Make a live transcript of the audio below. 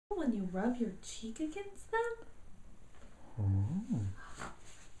when you rub your cheek against them?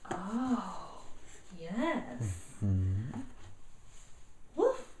 Oh, yes.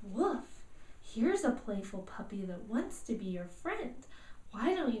 Woof, woof. Here's a playful puppy that wants to be your friend.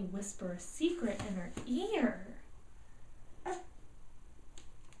 Why don't you whisper a secret in her ear?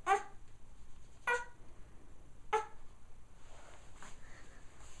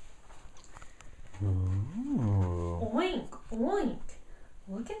 Oink, oink.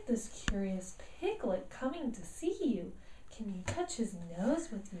 Look at this curious piglet coming to see you. Can you touch his nose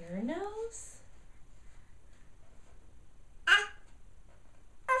with your nose?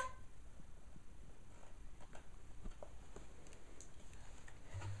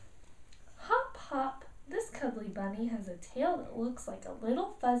 Hop, hop. This cuddly bunny has a tail that looks like a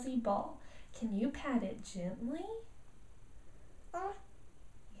little fuzzy ball. Can you pat it gently?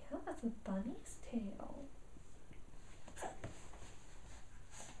 Yeah, that's a bunny's tail.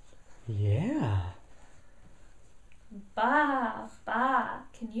 Yeah. Ba, ba.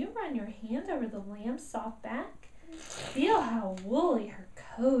 Can you run your hand over the lamb's soft back? Feel how woolly her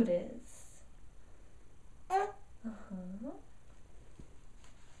coat is.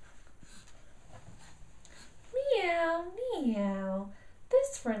 Meow, meow.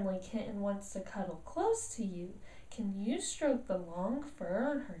 This friendly kitten wants to cuddle close to you. Can you stroke the long fur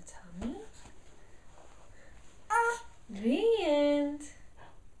on her tummy?